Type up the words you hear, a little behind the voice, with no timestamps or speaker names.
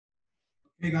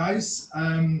Hey guys,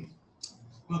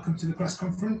 welcome to the press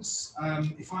conference.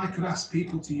 If I could ask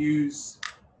people to use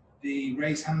the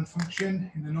raise hand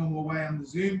function in the normal way on the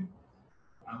Zoom,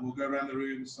 and we'll go around the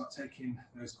room and start taking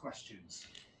those questions.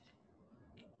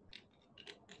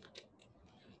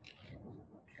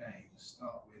 Okay,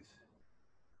 start with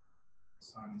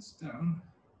Simon Stone.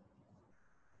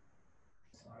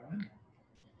 Simon.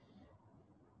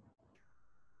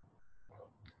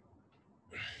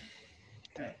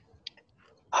 Okay.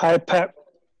 Hi, Pep.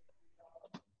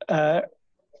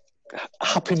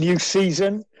 Happy new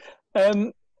season.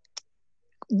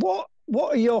 What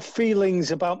are your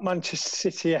feelings about Manchester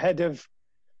City ahead of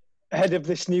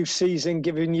this new season?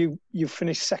 Given you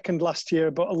finished second last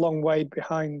year, but a long way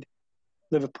behind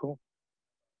Liverpool.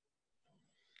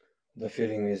 The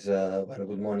feeling is well,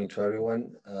 good morning to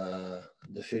everyone.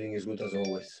 The feeling is good as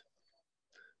always.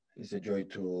 It's a joy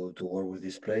to work with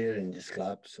this player in this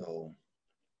club. So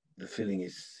the feeling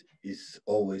is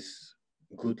always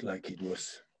good, like it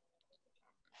was.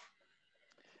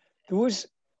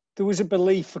 There was a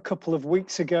belief a couple of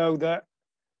weeks ago that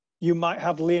you might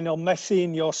have Lionel Messi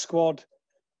in your squad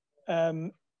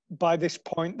by this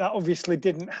point. That obviously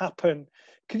didn't happen.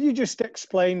 Could you just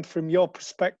explain from your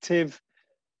perspective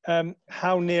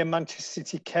how near Manchester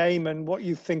City came and what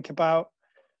you think about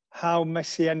how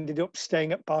Messi ended up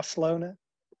staying at Barcelona?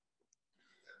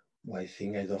 Well, I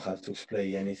think I don't have to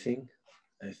explain anything.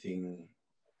 I think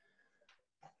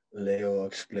Leo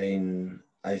explained,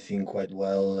 I think, quite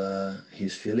well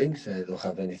his feelings. I don't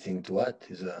have anything to add.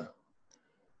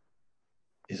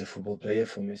 He's a football player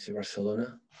from FC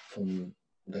Barcelona, from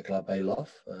the club I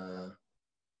love,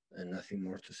 and nothing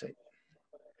more to say.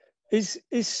 Is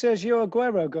Sergio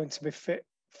Aguero going to be fit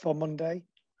for Monday?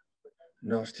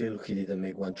 No, still he didn't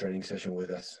make one training session with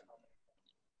us.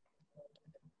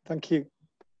 Thank you.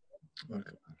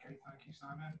 Welcome. Okay, thank you,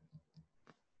 Simon.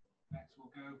 Next we'll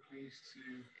go, please, to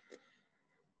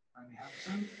Andy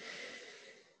Hampson.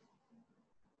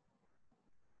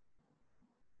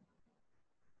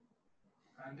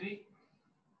 Andy.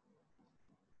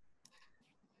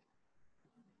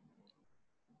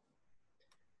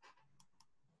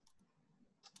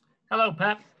 Hello,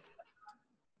 Pep.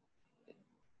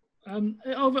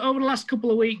 Over the last couple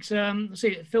of weeks,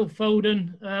 see Phil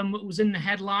Foden was in the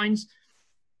headlines.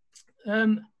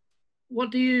 What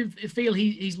do you feel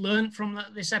he's learned from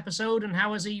this episode, and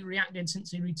how has he reacted since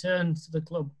he returned to the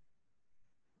club?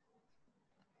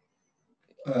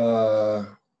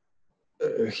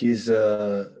 He's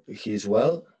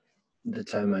well. The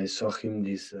time I saw him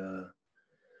these 3-4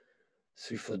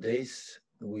 days,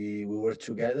 we were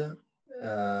together.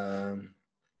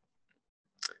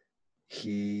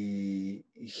 He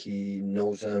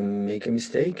knows I make a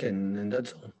mistake, and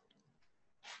that's all.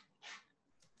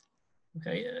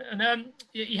 Okay, and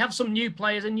you have some new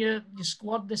players in your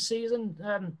squad this season.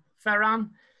 Ferran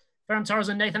Torres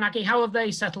and Nathan Ake. How have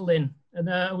they settled in? And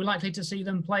are we likely to see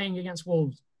them playing against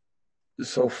Wolves?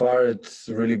 So far, it's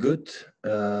really good.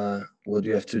 What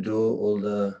you have to do, all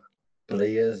the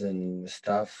players and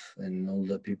staff and all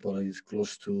the people is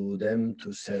close to them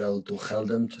to help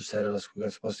them to settle as quick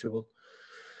as possible.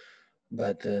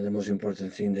 But the most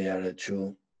important thing, they are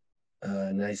two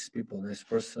nice people, nice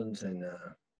persons, and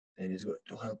it's good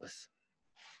to help us.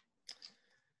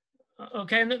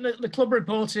 Okay, and the club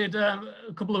reported a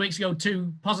couple of weeks ago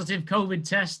 2 positive COVID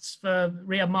tests for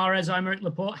Riyad Mahrez, Aymeric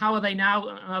Laporte. How are they now?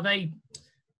 Are they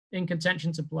in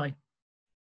contention to play?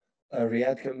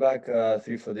 Riyad came back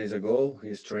 3-4 days ago.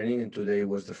 He's training, and today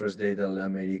was the first day that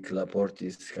Aymeric Laporte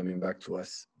is coming back to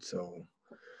us. So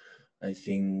I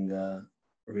think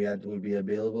Riyad will be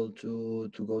available to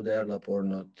go there. Laporte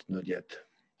not yet.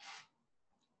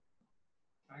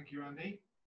 Thank you, Andy.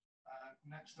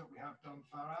 Next up, we have Don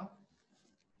Farrell.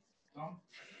 Don.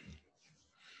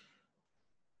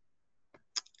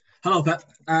 Hello, Pep.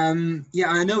 Yeah,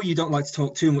 I know you don't like to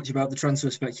talk too much about the transfer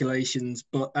speculations,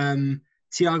 but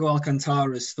Thiago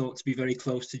Alcantara is thought to be very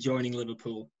close to joining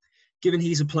Liverpool. Given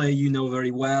he's a player you know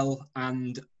very well,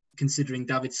 and considering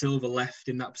David Silva left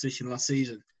in that position last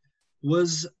season,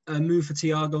 was a move for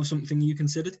Thiago something you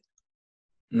considered?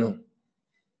 No.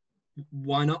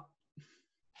 Why not?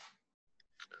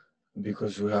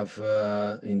 Because we have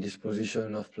in this position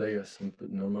enough players.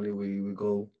 Normally we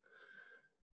go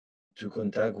to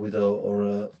contact with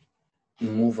or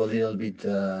move a little bit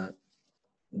the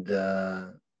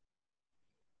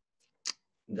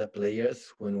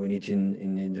players when we need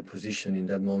in the position. In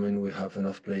that moment, we have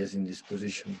enough players in this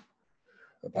position.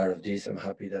 Apart of this, I'm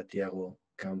happy that Thiago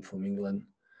came from England,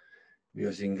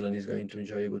 because England is going to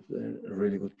enjoy a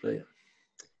really good player.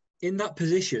 in that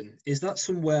position, is that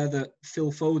somewhere that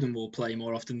Phil Foden will play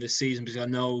more often this season? Because I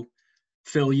know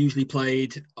Phil usually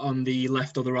played on the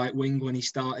left or the right wing when he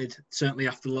started, certainly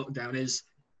after lockdown. Is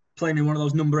playing in one of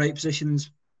those number 8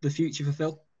 positions the future for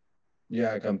Phil?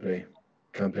 Yeah, I can play.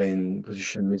 Can play in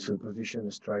position, midfield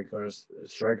position, striker as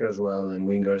well, and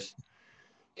wingers.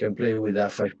 Can play with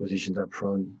that 5 positions up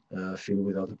front, Phil,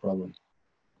 without a problem.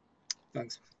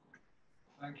 Thanks.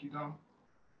 Thank you, Dom.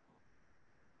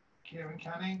 Kieran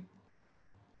Canning.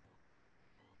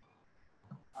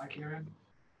 Hi, Kieran.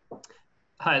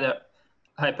 Hi there.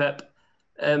 Hi, Pep.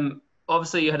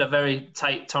 Obviously, you had a very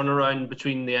tight turnaround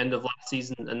between the end of last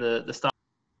season and the start.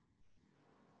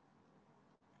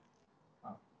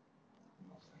 Oh,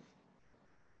 lost it.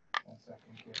 1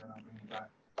 second, Kieran, I'll bring you back.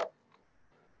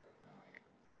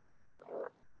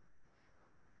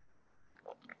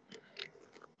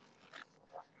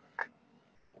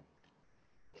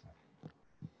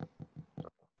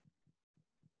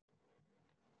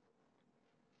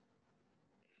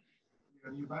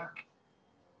 Are you back?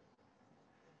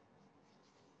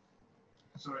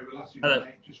 Sorry, we lost you. Hello.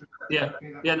 Mate. Just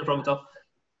Yeah, no problem at all.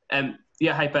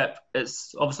 Yeah, hi Pep.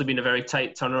 It's obviously been a very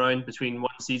tight turnaround between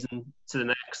one season to the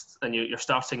next, and you're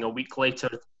starting a week later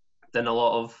than a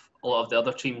lot of the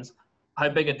other teams. How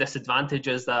big a disadvantage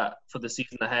is that for the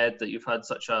season ahead that you've had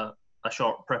such a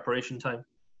short preparation time?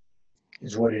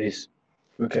 It's what it is.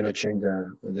 We cannot change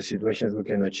the situations. We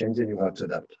cannot change it. You have to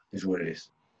adapt. It's what it is.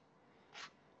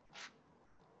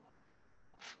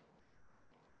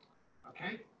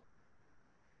 Okay.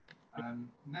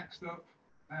 Next up,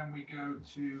 then we go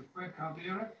to Fred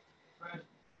Caldera. Fred,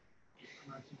 just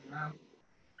promoting you now.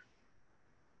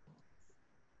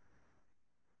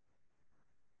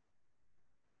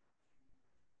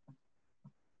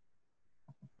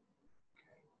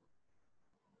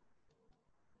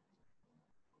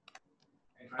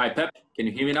 Hi, Pep. Can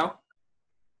you hear me now?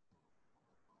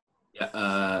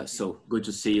 Yeah. So good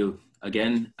to see you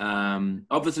again.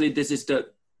 Obviously, this is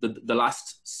the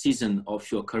last season of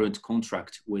your current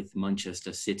contract with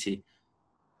Manchester City,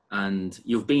 and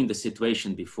you've been in the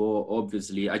situation before.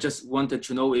 Obviously, I just wanted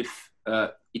to know if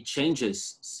it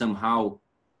changes somehow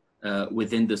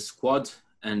within the squad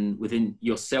and within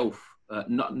yourself,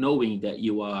 not knowing that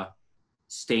you are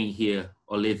staying here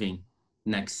or living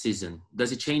next season.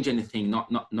 Does it change anything not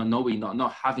knowing,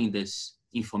 not having this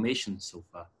information so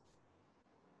far?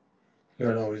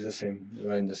 No, it's the same.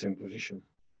 We're in the same position.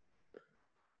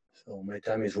 So my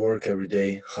time is work every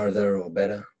day, harder or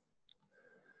better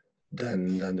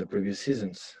than the previous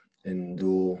seasons, and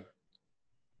do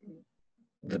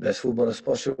the best football as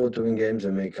possible to win games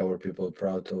and make our people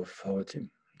proud of our team.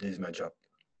 This is my job.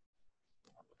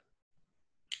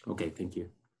 Okay, thank you.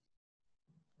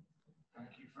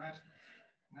 Thank you, Fred.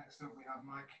 Next up, we have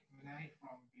Mike Mendy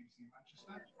from BBC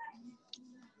Manchester.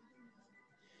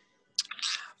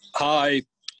 Hi,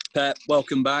 Pep.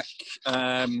 Welcome back.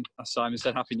 As Simon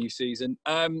said, happy new season.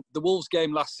 The Wolves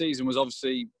game last season was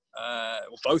obviously,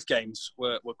 both games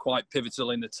were quite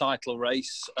pivotal in the title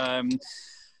race.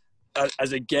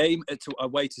 As a game, a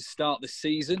way to start the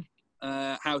season,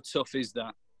 how tough is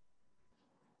that?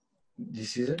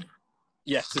 This season?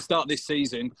 Yes, to start this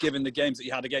season, given the games that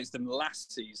you had against them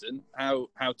last season, how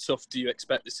tough do you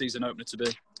expect the season opener to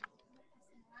be?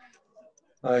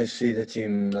 I see the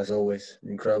team, as always,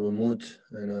 in incredible mood,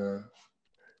 and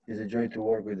it's a joy to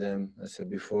work with them, as I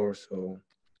said before. So,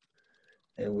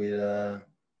 and with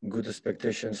good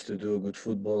expectations to do good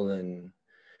football and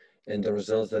the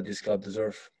results that this club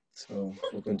deserve. So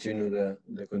we'll continue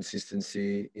the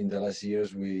consistency in the last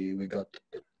years we got.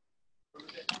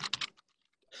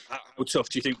 How tough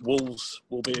do you think Wolves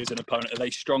will be as an opponent? Are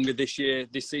they stronger this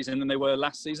season than they were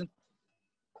last season?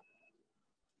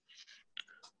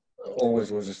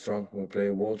 Always was strong. We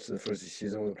played Wolves the first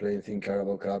season. We played in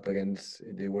Carabao Cup against.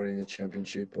 They were in the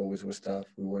championship. Always was tough.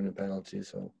 We won a penalty,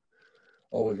 so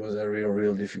always was a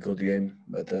real difficult game.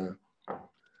 But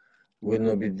will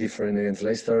not be different against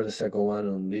Leicester, the second one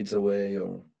on Leeds away,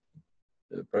 or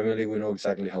the Premier League. We know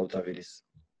exactly how tough it is.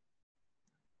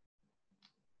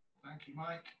 Thank you,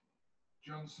 Mike.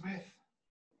 John Smith.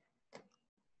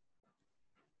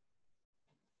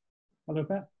 Hello,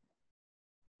 Pep.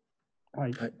 Hi.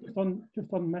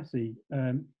 Just on Messi,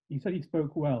 he said he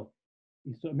spoke well.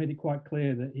 He sort of made it quite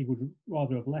clear that he would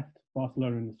rather have left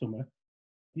Barcelona in the summer.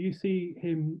 Do you see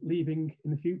him leaving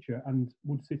in the future, and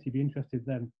would City be interested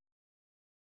then?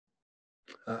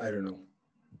 I don't know.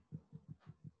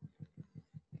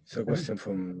 It's a question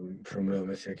from Leo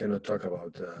Messi. I cannot talk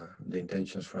about the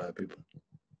intentions for other people.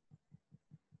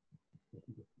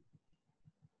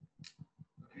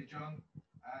 Okay, John.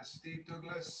 Steve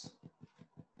Douglas.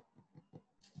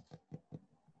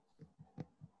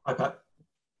 Hi, Pep.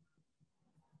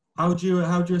 How do you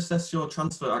assess your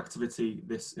transfer activity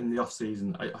in the off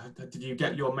season? Did you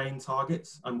get your main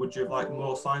targets, and would you have liked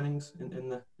more signings in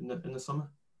the summer?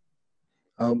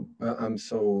 I'm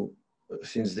so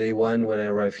since day one when I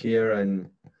arrived here, and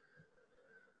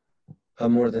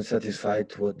I'm more than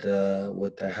satisfied with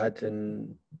what I had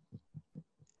in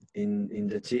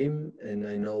the team, and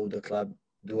I know the club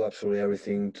do absolutely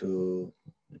everything to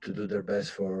do their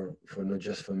best for not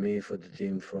just for me, for the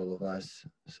team, for all of us.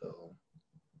 So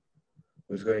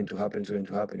what's going to happen is going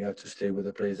to happen. You have to stay with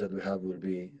the players that we have. We'll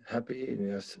be happy, and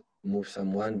you have to move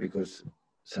someone because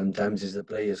sometimes it's the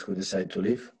players who decide to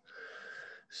leave.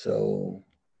 So,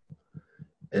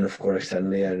 and of course,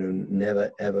 externally, I don't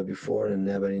never ever before and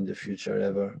never in the future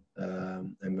ever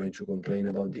I'm going to complain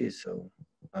about this. So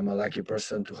I'm a lucky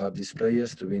person to have these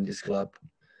players, to be in this club,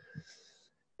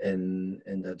 and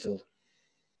that's all.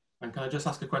 And can I just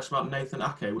ask a question about Nathan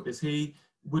Ake?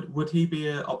 Would he be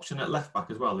an option at left back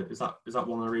as well? Is that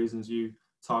one of the reasons you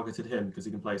targeted him, because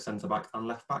he can play centre back and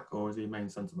left back, or is he main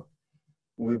centre back?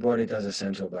 We bought it as a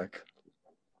centre back,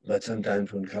 but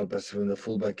sometimes won't help us from the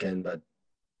full back end. But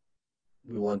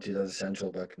we want it as a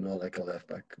central back, not like a left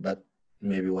back. But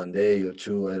maybe one day or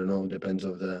two, I don't know, depends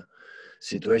of the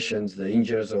situations, the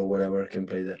injuries or whatever, can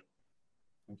play there.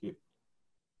 Thank you.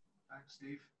 Thanks,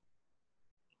 Steve.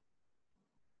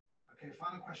 Okay,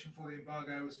 final question for the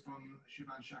embargo is from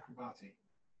Shubhan Chakrabarti.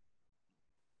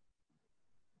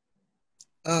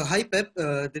 Hi Pep,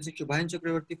 this is Shubhan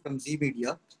Chakrabarti from Z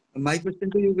Media. My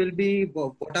question to you will be,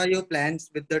 what are your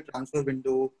plans with the transfer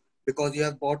window? Because you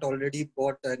have already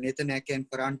bought Nathan Ake and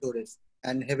Ferran Torres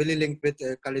and heavily linked with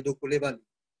Kalidou Koulibaly.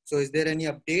 So is there any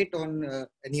update on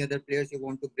any other players you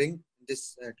want to bring in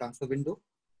this transfer window?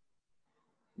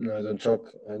 No, I don't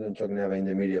talk never in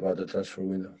the media about the transfer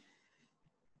window.